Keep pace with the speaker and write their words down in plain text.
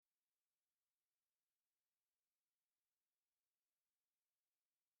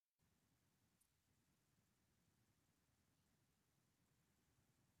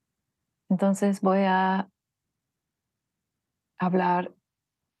Entonces voy a hablar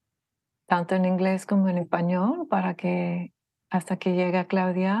tanto en inglés como en español para que hasta que llegue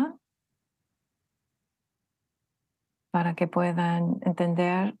Claudia, para que puedan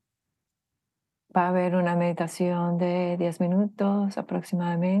entender. Va a haber una meditación de 10 minutos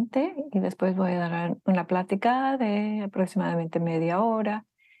aproximadamente y después voy a dar una plática de aproximadamente media hora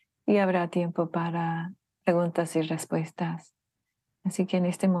y habrá tiempo para preguntas y respuestas. Así que en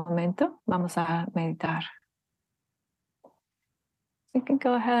este momento vamos a meditar. You can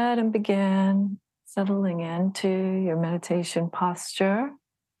go ahead and begin settling into your meditation posture.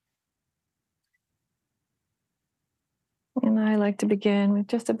 And I like to begin with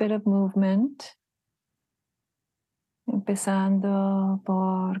just a bit of movement, empezando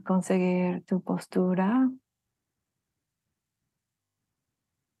por conseguir tu postura.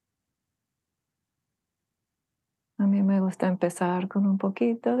 A mí me gusta empezar con un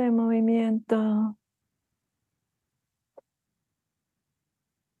poquito de movimiento.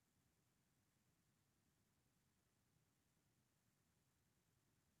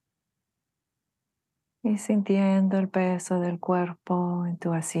 Y sintiendo el peso del cuerpo en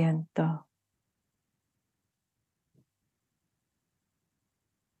tu asiento.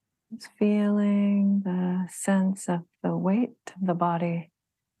 Just feeling the sense of the weight of the body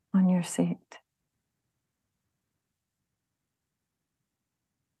on your seat.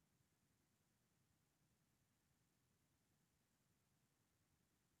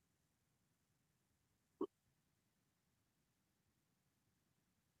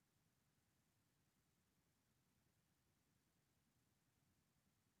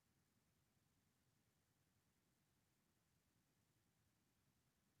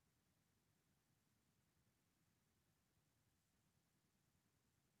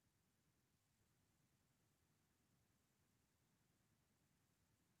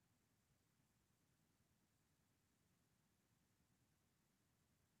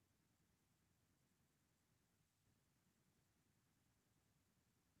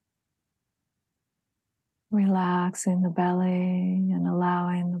 Relaxing the belly and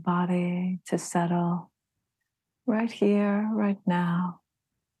allowing the body to settle right here, right now.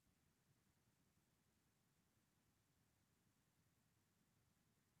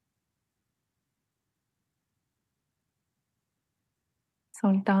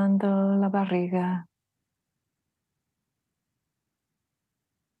 Soltando la barriga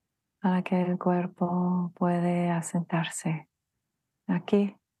para que el cuerpo puede asentarse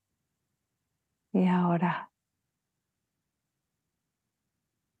aquí y ahora.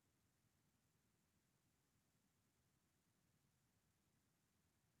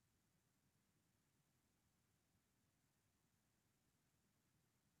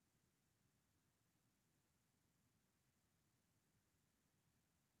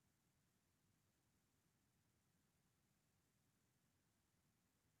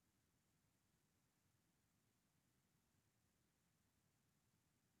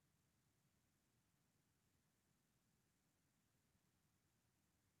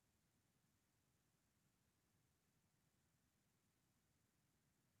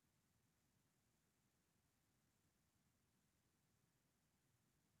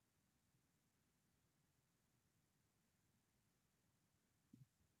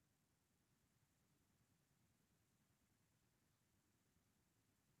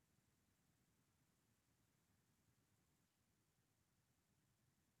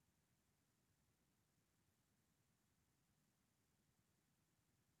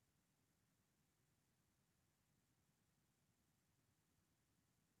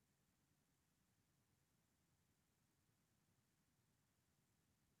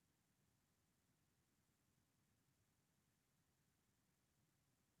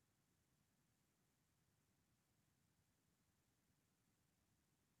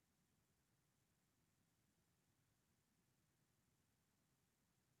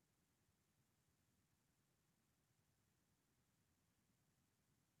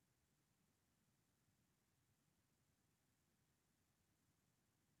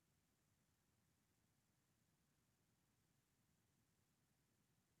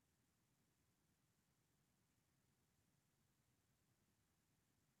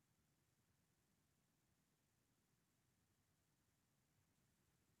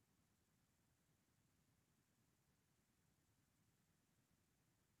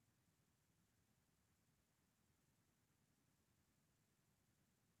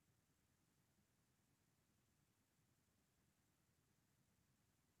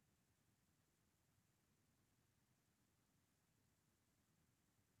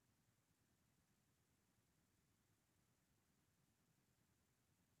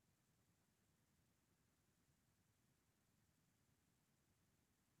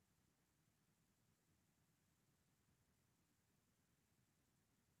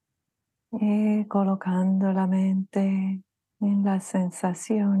 Y colocando la mente en las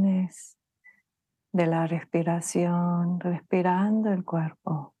sensaciones de la respiración, respirando el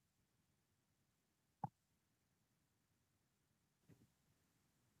cuerpo.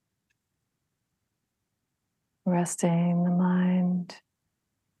 Resting the mind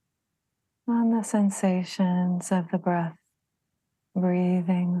on the sensations of the breath,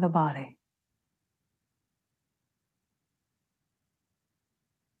 breathing the body.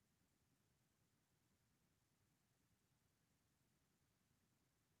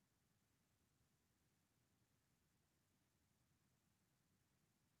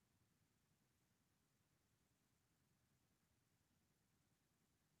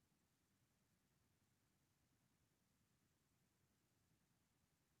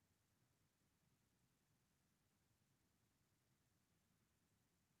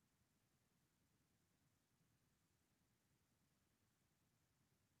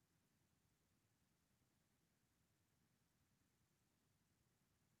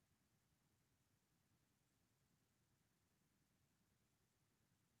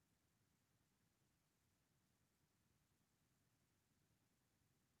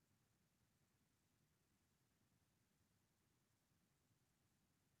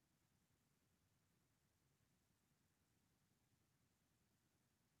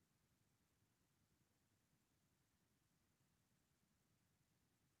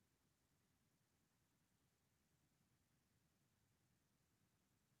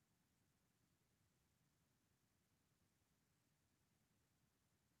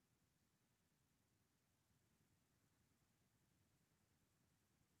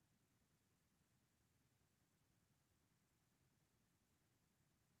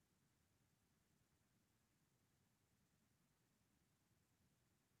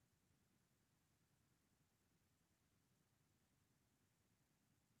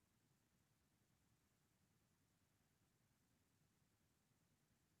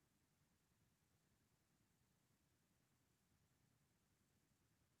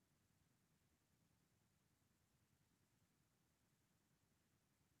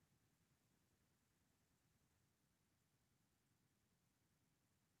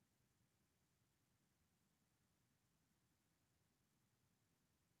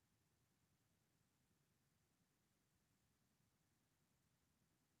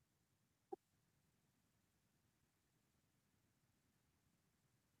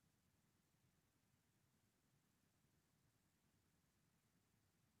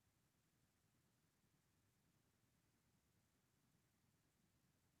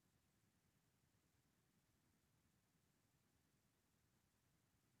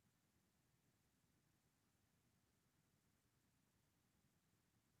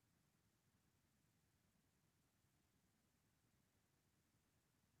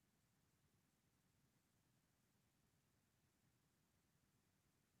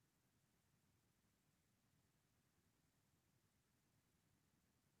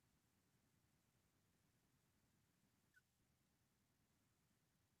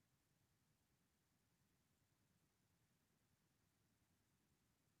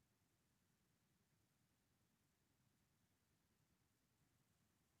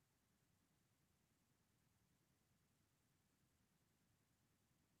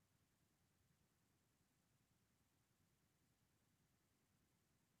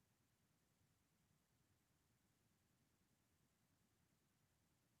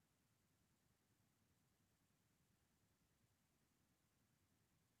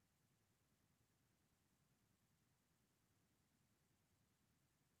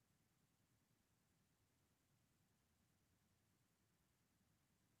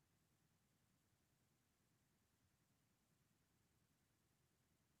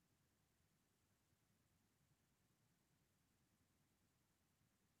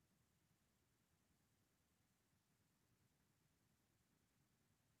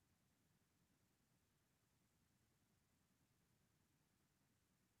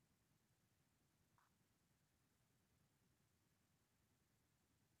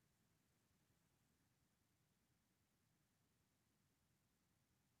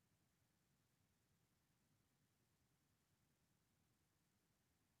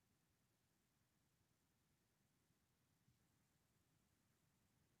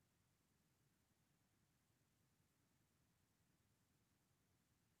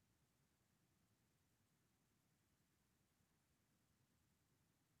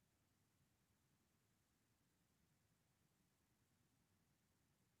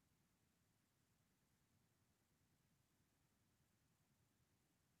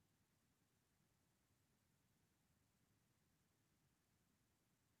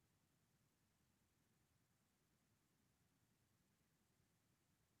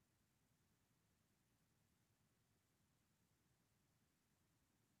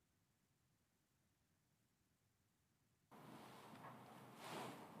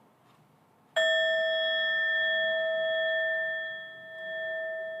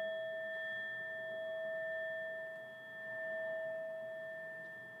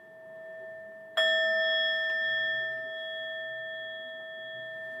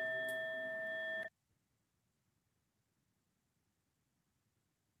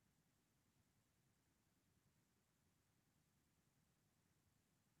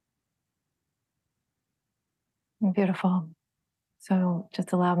 Beautiful. So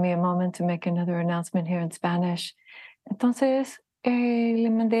just allow me a moment to make another announcement here in Spanish. Entonces, le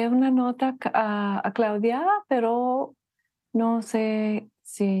mandé una nota a Claudia, pero no sé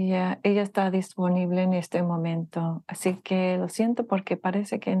si ella está disponible en este momento. Así que lo siento porque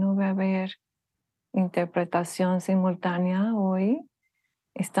parece que no va a haber interpretación simultánea hoy.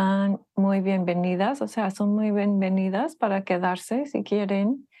 Están muy bienvenidas, o sea, son muy bienvenidas para quedarse si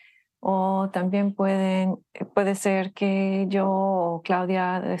quieren. O también puede ser que yo o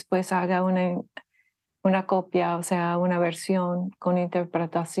Claudia después haga una copia, o sea, una versión con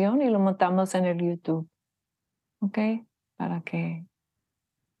interpretación y lo montamos en el YouTube, ¿ok? Para que,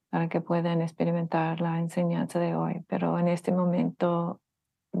 para que puedan experimentar la enseñanza de hoy. Pero en este momento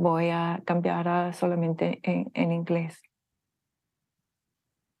voy a cambiar a solamente en inglés.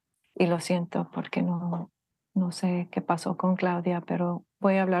 Y lo siento porque no sé qué pasó con Claudia, pero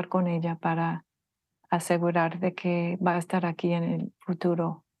voy a hablar con ella para asegurar de que va a estar aquí en el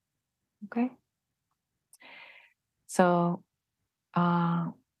futuro. Okay? So,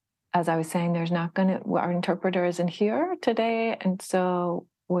 as I was saying, our interpreter isn't here today, and so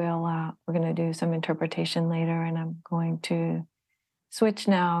we're going to do some interpretation later, and I'm going to switch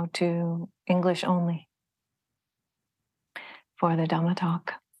now to English only for the Dhamma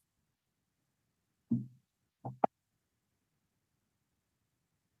talk.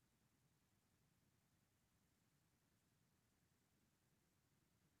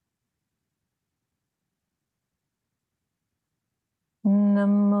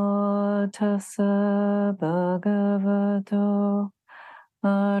 Namo tassa bhagavato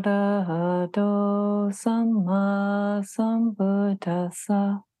arahato samma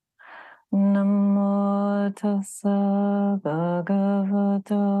sambuddhassa. Namo tassa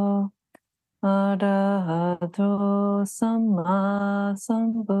bhagavato arahato samma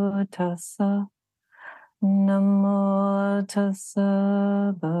sambuddhassa. Namo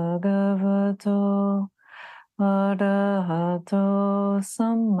tassa bhagavato arahato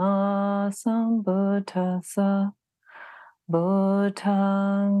samma sambuddhassa.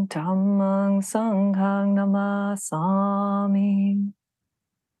 Buddhang dhammang sanghang namasami.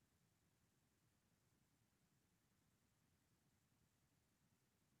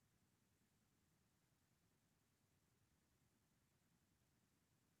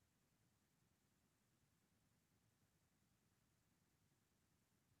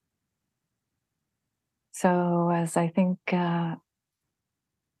 So as I think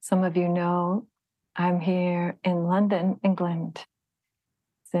some of you know, I'm here in London, England,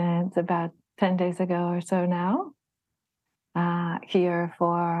 since about 10 days ago or so now, here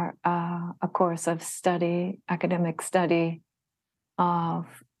for a course of study, academic study of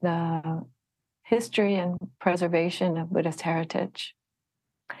the history and preservation of Buddhist heritage.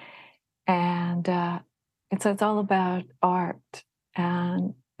 And it's all about art,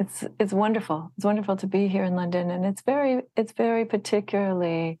 and it's wonderful. It's wonderful to be here in London, and it's very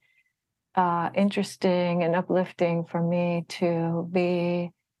particularly interesting and uplifting for me to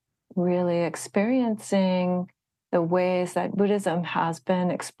be really experiencing the ways that Buddhism has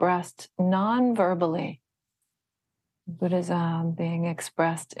been expressed non-verbally. Buddhism being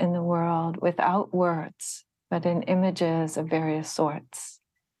expressed in the world without words, but in images of various sorts,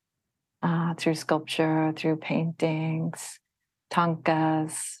 through sculpture, through paintings,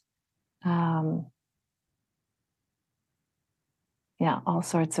 tankas, all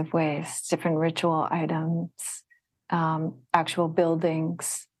sorts of ways, different ritual items, actual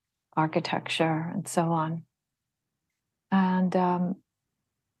buildings, architecture, and so on. And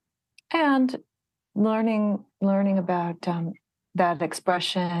learning about that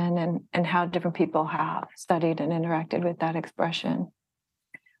expression and how different people have studied and interacted with that expression,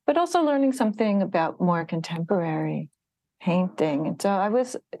 but also learning something about more contemporary painting. And so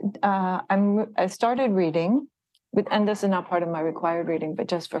I started reading, and this is not part of my required reading, but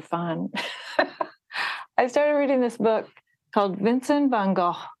just for fun. I started reading this book called Vincent van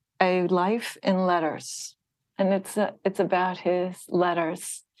Gogh, A Life in Letters. And it's about his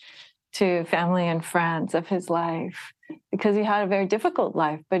letters to family and friends of his life, because he had a very difficult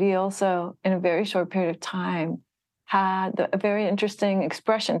life, but he also, in a very short period of time, had a very interesting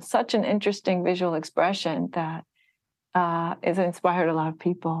expression, such an interesting visual expression that has inspired a lot of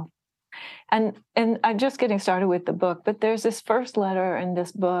people. And I'm just getting started with the book, but there's this first letter in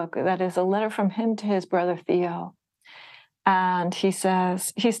this book that is a letter from him to his brother Theo. And he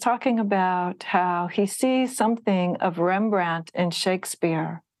says, he's talking about how he sees something of Rembrandt in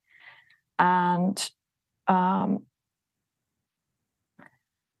Shakespeare. And then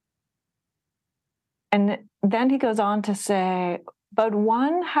he goes on to say, but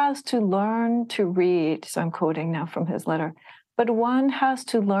one has to learn to read. So I'm quoting now from his letter. But one has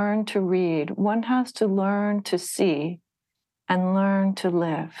to learn to read. One has to learn to see and learn to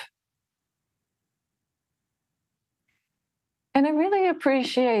live. And I really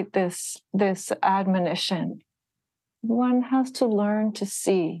appreciate this admonition. One has to learn to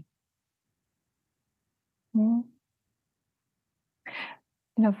see. You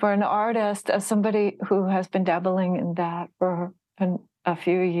know, for an artist, as somebody who has been dabbling in that for a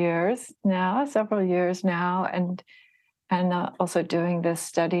few years now, several years now, and also doing this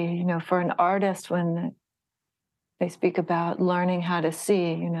study, you know, for an artist, when they speak about learning how to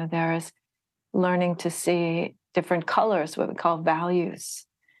see, you know, there is learning to see different colors, what we call values,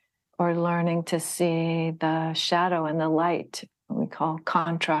 or learning to see the shadow and the light, what we call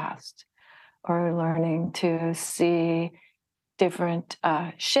contrast, or learning to see different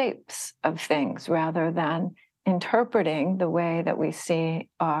shapes of things rather than interpreting the way that we see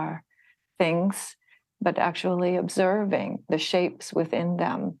our things, but actually observing the shapes within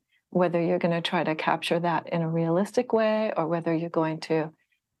them, whether you're going to try to capture that in a realistic way or whether you're going to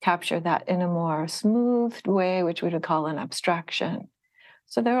capture that in a more smoothed way, which we would call an abstraction.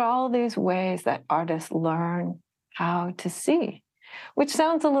 So there are all these ways that artists learn how to see, which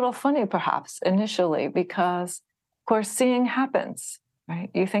sounds a little funny perhaps initially because, of course, seeing happens,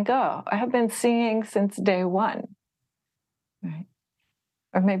 right? You think, oh, I have been seeing since day one, right?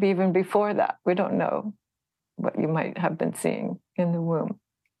 Or maybe even before that. We don't know what you might have been seeing in the womb.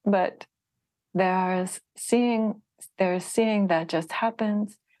 But there's seeing that just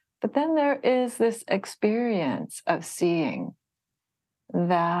happens. But then there is this experience of seeing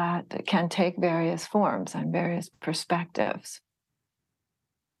that can take various forms and various perspectives.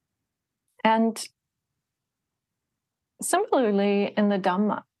 And similarly in the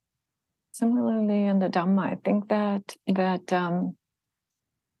Dhamma, I think that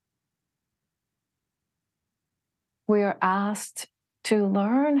we are asked to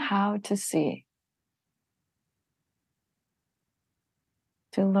learn how to see.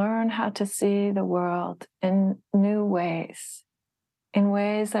 To learn how to see the world in new ways, in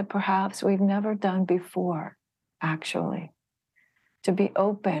ways that perhaps we've never done before, actually. To be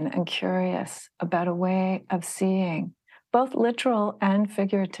open and curious about a way of seeing, both literal and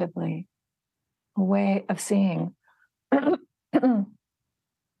figuratively, a way of seeing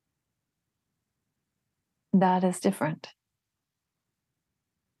that is different,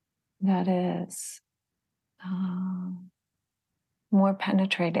 that is more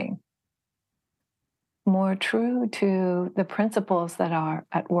penetrating, more true to the principles that are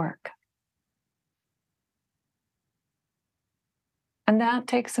at work. And that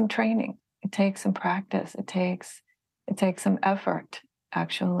takes some training. It takes some practice. It takes some effort,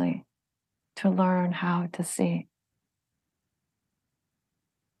 actually, to learn how to see.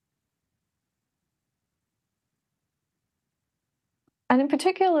 And in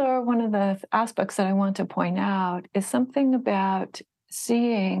particular, one of the aspects that I want to point out is something about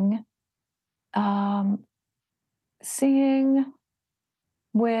seeing, seeing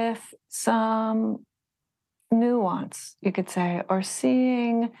with some nuance, you could say, or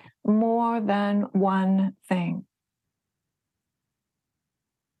seeing more than one thing.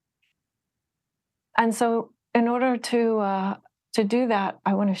 And so in order to do that,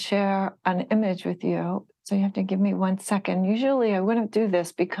 I want to share an image with you. So you have to give me 1 second. Usually I wouldn't do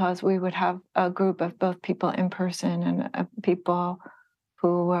this because we would have a group of both people in person and people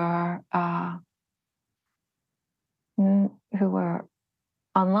who were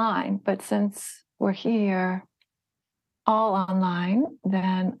online. But since we're here all online,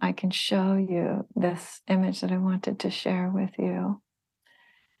 then I can show you this image that I wanted to share with you.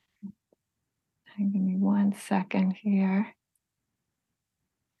 Give me 1 second here.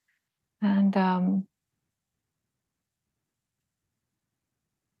 And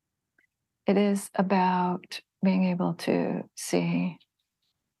it is about being able to see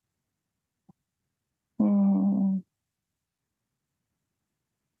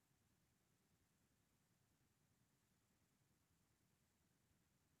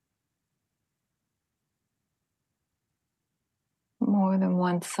more than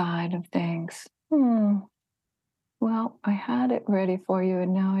one side of things. Well, I had it ready for you,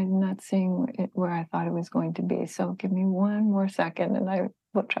 and now I'm not seeing it where I thought it was going to be. So give me 1 more second, and I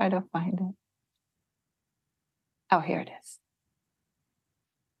will try to find it. Oh, here it is.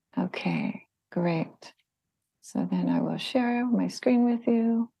 Okay, great. So then I will share my screen with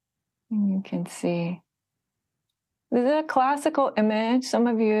you, and you can see. This is a classical image. Some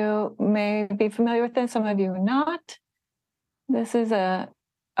of you may be familiar with this, some of you not. This is a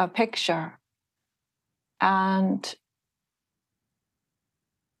picture. And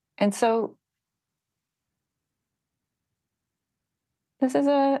And so this is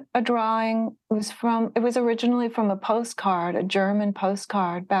a drawing. It was originally from a postcard, a German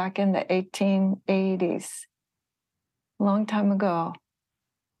postcard back in the 1880s, a long time ago.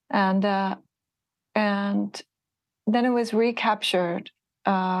 And then it was recaptured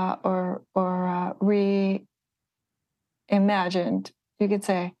or reimagined, you could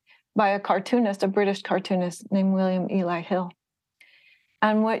say, by a cartoonist, a British cartoonist named William Ely Hill.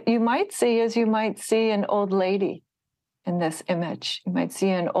 And what you might see is an old lady in this image. You might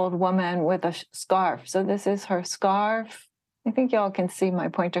see an old woman with a scarf. So this is her scarf. I think y'all can see my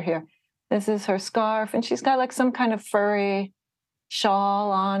pointer here. This is her scarf, and she's got like some kind of furry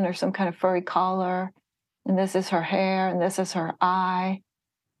shawl on or some kind of furry collar. And this is her hair, and this is her eye,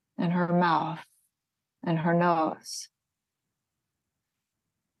 and her mouth, and her nose.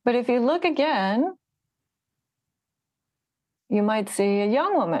 But if you look again, you might see a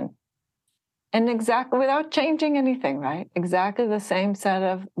young woman. And exactly, without changing anything, right? Exactly the same set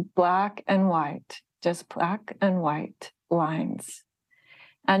of black and white, just black and white lines.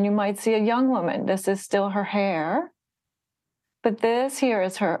 And you might see a young woman. This is still her hair. But this here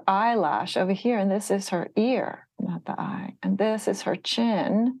is her eyelash over here, and this is her ear, not the eye. And this is her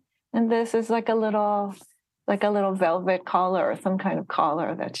chin. And this is like a little velvet collar or some kind of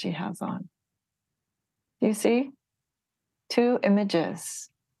collar that she has on. You see? Two images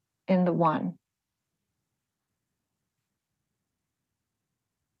in the one.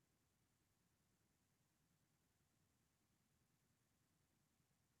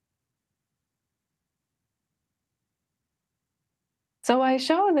 So I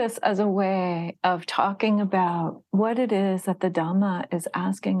show this as a way of talking about what it is that the Dhamma is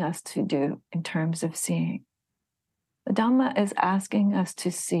asking us to do in terms of seeing. The Dhamma is asking us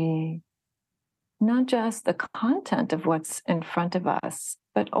to see not just the content of what's in front of us,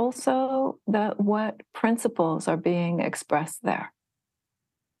 but also what principles are being expressed there.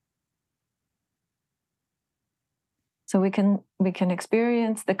 So we can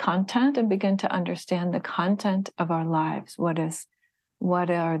experience the content and begin to understand the content of our lives.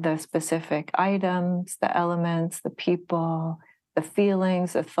 What are the specific items, the elements, the people, the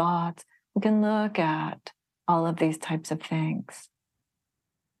feelings, the thoughts? We can look at all of these types of things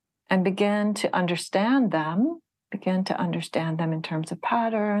and begin to understand them in terms of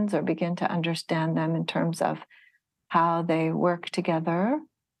patterns, or begin to understand them in terms of how they work together,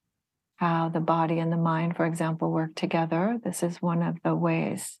 how the body and the mind, for example, work together. This is one of the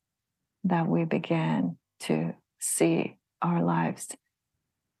ways that we begin to see our lives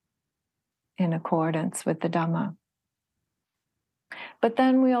in accordance with the Dhamma. But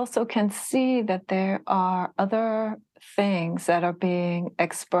then we also can see that there are other things that are being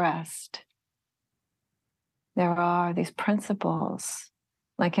expressed. There are these principles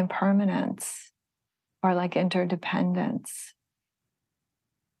like impermanence or like interdependence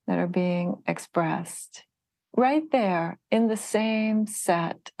that are being expressed right there in the same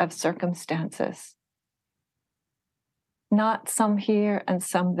set of circumstances. Not some here and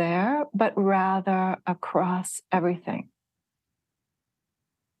some there, but rather across everything.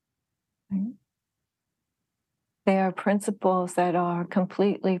 Right? They are principles that are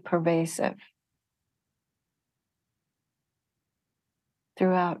completely pervasive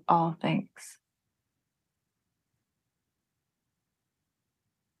throughout all things.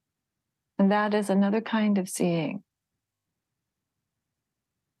 And that is another kind of seeing.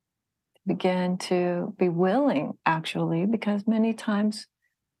 Begin to be willing, actually, because many times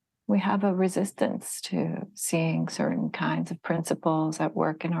we have a resistance to seeing certain kinds of principles at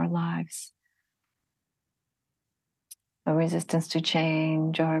work in our lives. A resistance to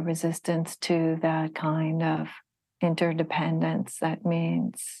change, or a resistance to that kind of interdependence that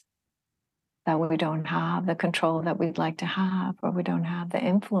means that we don't have the control that we'd like to have, or we don't have the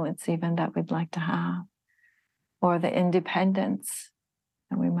influence even that we'd like to have, or the independence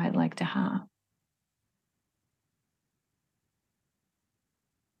that we might like to have.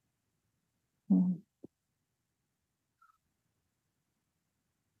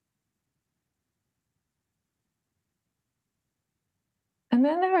 And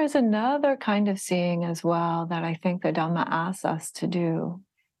then there is another kind of seeing as well that I think the Dhamma asks us to do,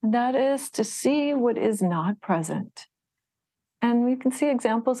 and that is to see what is not present. And we can see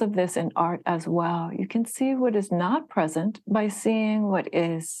examples of this in art as well. You can see what is not present by seeing what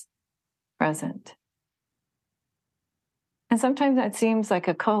is present. And sometimes that seems like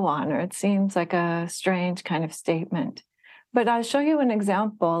a koan, or it seems like a strange kind of statement. But I'll show you an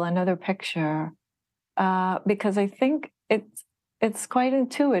example, another picture, because I think it's quite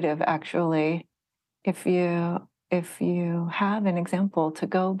intuitive, actually, if you if you have an example to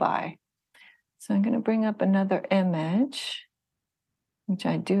go by. So I'm going to bring up another image, which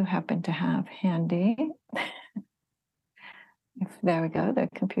I do happen to have handy. There we go, the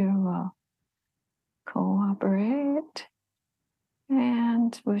computer will cooperate.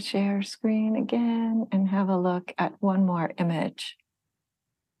 And we'll share screen again and have a look at one more image.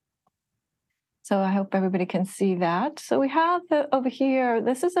 So I hope everybody can see that. So we have over here,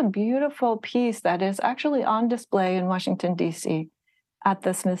 this is a beautiful piece that is actually on display in Washington, D.C. at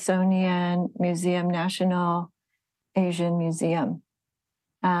the Smithsonian Museum, National Asian Museum.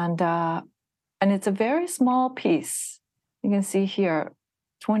 And it's a very small piece. You can see here,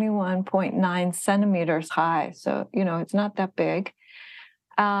 21.9 centimeters high. So, it's not that big.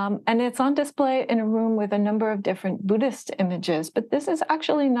 And it's on display in a room with a number of different Buddhist images. But this is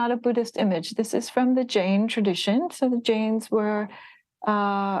actually not a Buddhist image. This is from the Jain tradition. So the Jains were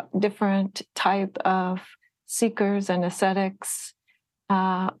different type of seekers and ascetics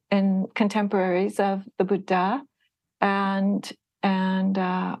and contemporaries of the Buddha. And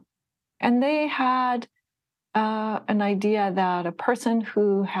they had an idea that a person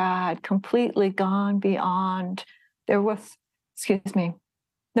who had completely gone beyond, there was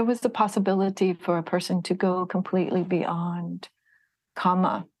the possibility for a person to go completely beyond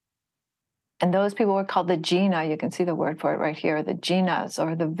karma. And those people were called the jina. You can see the word for it right here, the jinas,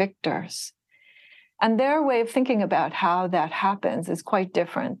 or the victors. And their way of thinking about how that happens is quite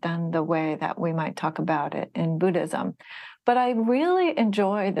different than the way that we might talk about it in Buddhism. But I really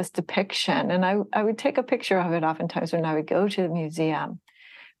enjoy this depiction, and I would take a picture of it oftentimes when I would go to the museum,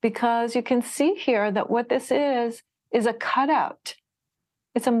 because you can see here that what this is a cutout.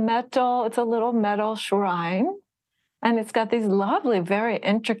 It's a little metal shrine, and it's got these lovely, very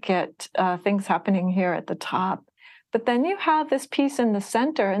intricate things happening here at the top. But then you have this piece in the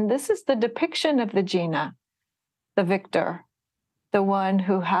center, and this is the depiction of the jina, the victor, the one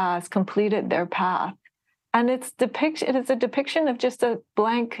who has completed their path. And it is a depiction of just a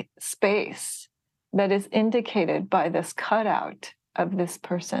blank space that is indicated by this cutout of this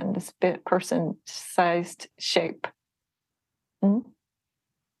person, this person-sized shape.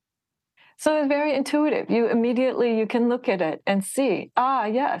 So it's very intuitive. You can look at it and see,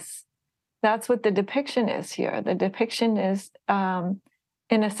 yes, that's what the depiction is here. The depiction is, in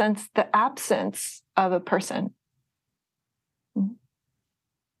a sense, the absence of a person.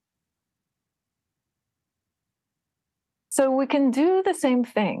 So we can do the same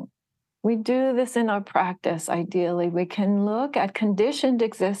thing. We do this in our practice, ideally. We can look at conditioned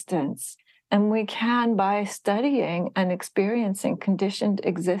existence, and we can, by studying and experiencing conditioned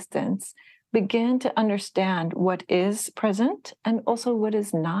existence, begin to understand what is present and also what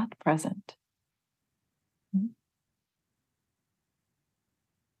is not present.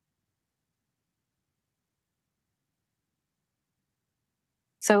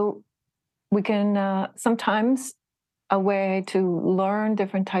 So we can sometimes, a way to learn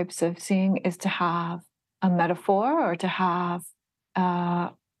different types of seeing is to have a metaphor or to have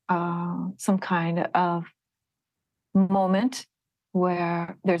some kind of moment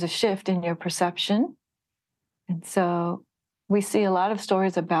where there's a shift in your perception. And so we see a lot of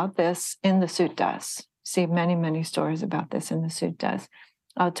stories about this in the suttas. See many, many stories about this in the suttas.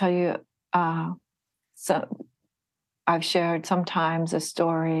 I'll tell you, I've shared sometimes a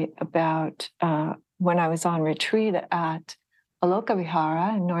story about when I was on retreat at Aloka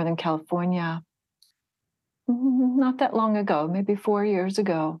Vihara in Northern California, not that long ago, maybe 4 years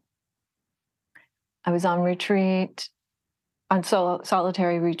ago. I was on retreat, on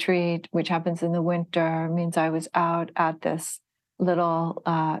solitary retreat, which happens in the winter. It means I was out at this little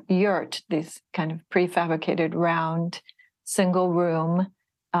yurt, these kind of prefabricated round single room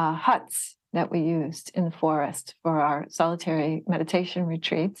huts that we used in the forest for our solitary meditation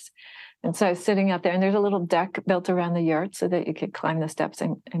retreats. And so I was sitting out there, and there's a little deck built around the yurt so that you could climb the steps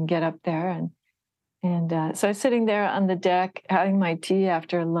and get up there. And so I was sitting there on the deck having my tea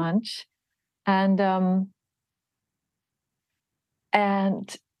after lunch. And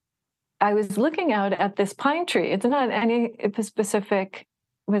I was looking out at this pine tree. It's not any specific,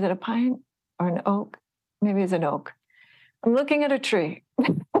 was it a pine or an oak? Maybe it's an oak. I'm looking at a tree.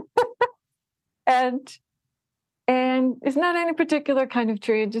 And it's not any particular kind of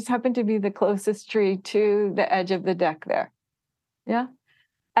tree. It just happened to be the closest tree to the edge of the deck there. Yeah.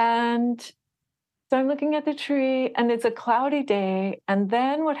 And so I'm looking at the tree, and it's a cloudy day. And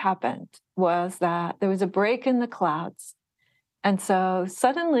then what happened was that there was a break in the clouds. And so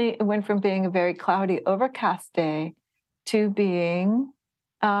suddenly it went from being a very cloudy, overcast day to being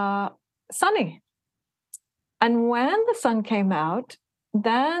sunny. And when the sun came out,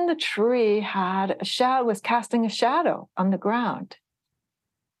 then the tree had a shadow, was casting a shadow on the ground.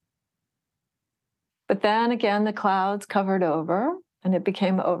 But then again, the clouds covered over and it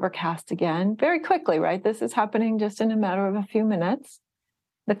became overcast again very quickly, right? This is happening just in a matter of a few minutes.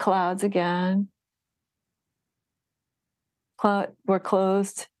 The clouds again were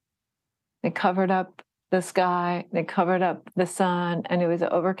closed. They covered up the sky, they covered up the sun, and it was an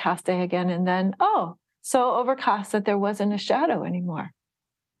overcast day again. And then, so overcast that there wasn't a shadow anymore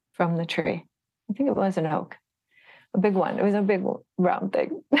from the tree. I think it was an oak, a big one. It was a big round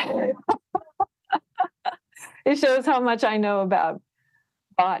thing. It shows how much I know about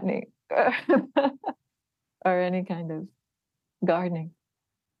botany or any kind of gardening.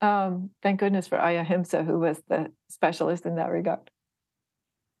 Thank goodness for Ayya, who was the specialist in that regard.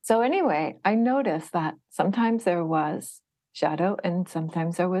 So anyway, I noticed that sometimes there was shadow and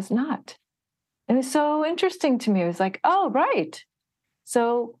sometimes there was not. And it was so interesting to me. It was like, oh, right.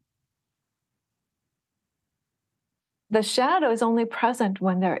 So the shadow is only present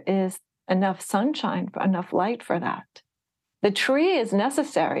when there is enough sunshine, enough light for that. The tree is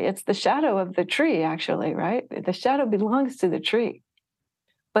necessary. It's the shadow of the tree, actually, right? The shadow belongs to the tree.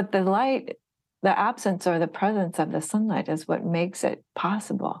 But the light, the absence or the presence of the sunlight is what makes it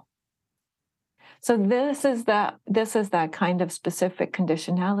possible. So this is that kind of specific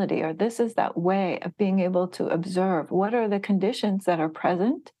conditionality, or this is that way of being able to observe what are the conditions that are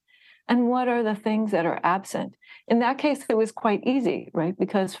present and what are the things that are absent. In that case, it was quite easy, right?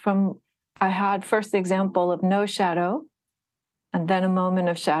 Because I had first the example of no shadow, and then a moment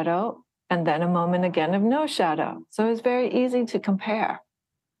of shadow, and then a moment again of no shadow. So it was very easy to compare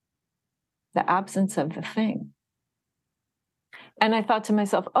the absence of the thing. And I thought to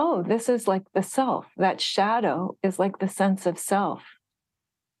myself, oh, this is like the self. That shadow is like the sense of self.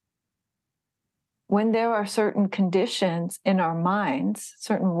 When there are certain conditions in our minds,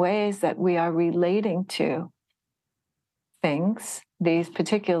 certain ways that we are relating to things, these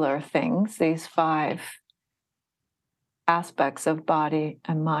particular things, these 5 aspects of body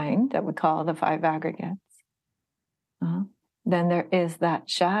and mind that we call the 5 aggregates, then there is that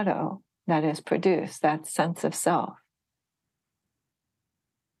shadow that is produced, that sense of self.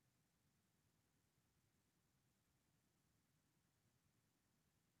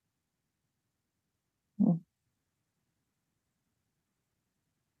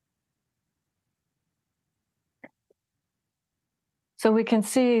 So we can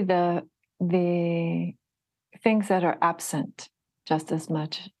see the things that are absent just as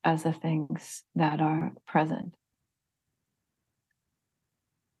much as the things that are present.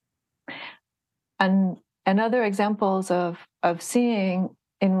 And other examples of seeing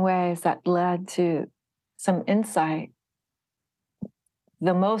in ways that led to some insight,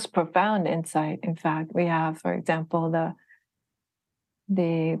 the most profound insight, in fact, we have, for example,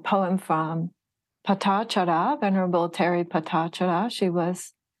 the poem from Patachara, Venerable Terry Patachara. She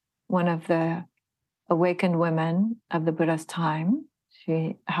was one of the awakened women of the Buddha's time.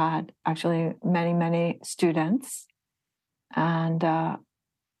 She had actually many, many students, and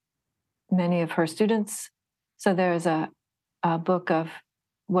many of her students. So there's a book of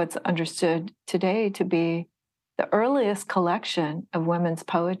what's understood today to be the earliest collection of women's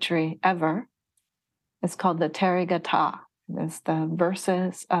poetry ever. It's called the Therigatha. It's the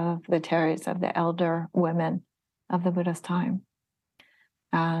verses of the Theris, of the elder women of the Buddha's time.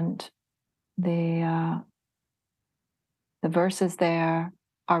 And the verses there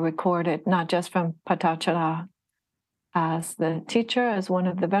are recorded not just from Patachara as the teacher, as one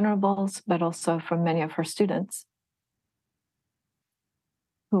of the venerables, but also from many of her students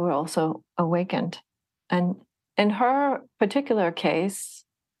who were also awakened. And in her particular case,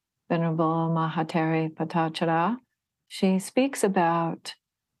 Venerable Mahateri Patachara, she speaks about,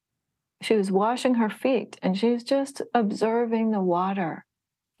 she was washing her feet and she was just observing the water,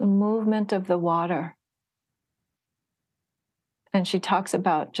 the movement of the water. And she talks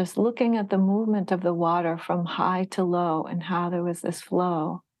about just looking at the movement of the water from high to low and how there was this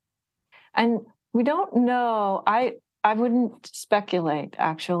flow. And we don't know, I wouldn't speculate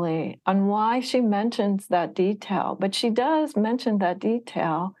actually on why she mentions that detail, but she does mention that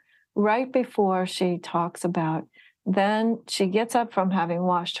detail right before she talks about, then she gets up from having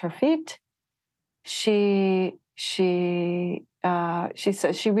washed her feet. She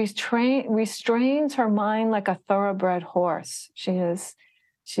says she restrains her mind like a thoroughbred horse. She is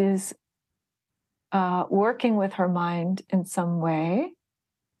working with her mind in some way,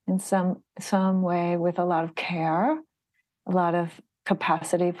 with a lot of care, a lot of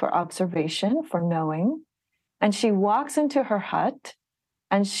capacity for observation, for knowing. And she walks into her hut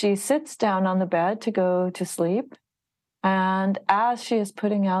and she sits down on the bed to go to sleep. And as she is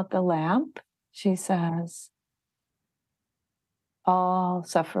putting out the lamp, she says, all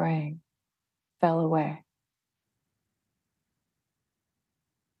suffering fell away.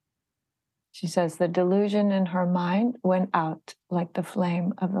 She says the delusion in her mind went out like the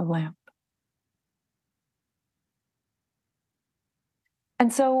flame of the lamp.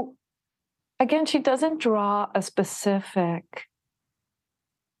 And so, again, she doesn't draw a specific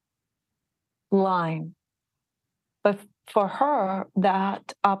line, but for her,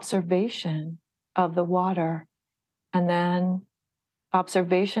 that observation of the water, and then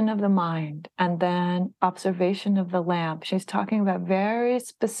observation of the mind, and then observation of the lamp, she's talking about very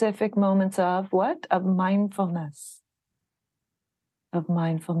specific moments of what? Of mindfulness. Of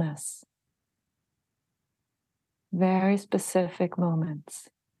mindfulness. Very specific moments.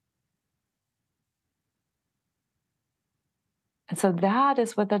 And so that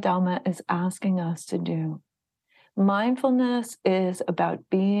is what the Dhamma is asking us to do. Mindfulness is about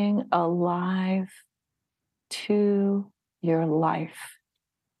being alive to your life.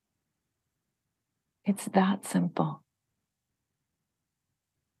 It's that simple.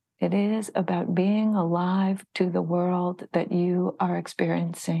 It is about being alive to the world that you are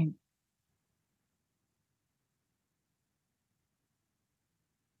experiencing.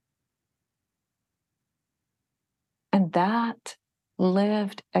 And that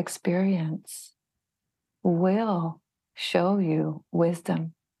lived experience will show you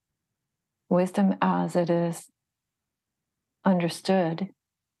wisdom. Wisdom as it is understood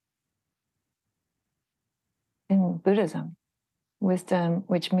in Buddhism. Wisdom,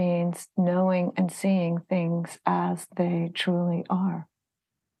 which means knowing and seeing things as they truly are,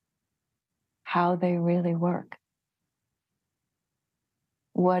 how they really work,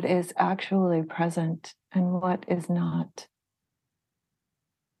 what is actually present and what is not.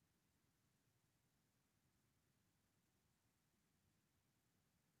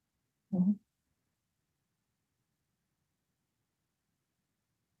 Mm-hmm.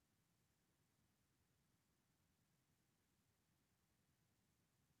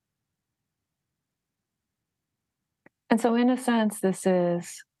 And so, in a sense, this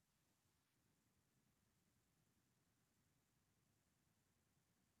is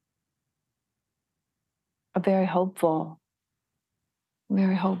a very hopeful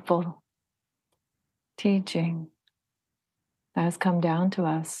teaching that has come down to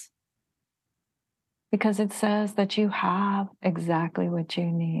us, because it says that you have exactly what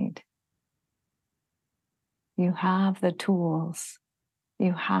you need. You have the tools,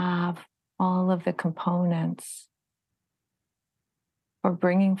 you have all of the components for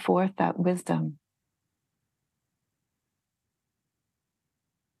bringing forth that wisdom.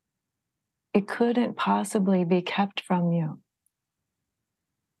 It couldn't possibly be kept from you.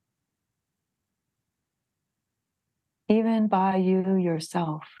 Even by you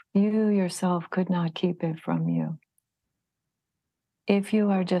yourself could not keep it from you. If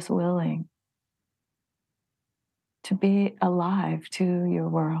you are just willing to be alive to your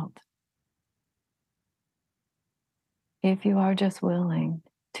world. If you are just willing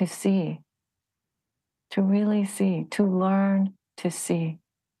to see, to really see, to learn to see.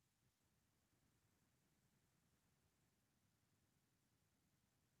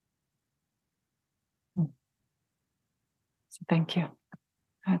 So thank you.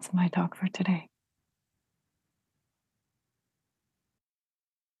 That's my talk for today.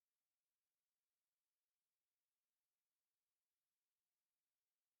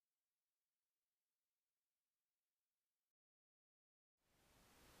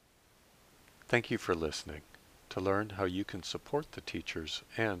 Thank you for listening. To learn how you can support the teachers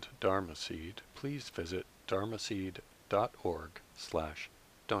and Dharma Seed, please visit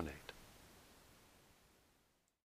dharmaseed.org/donate.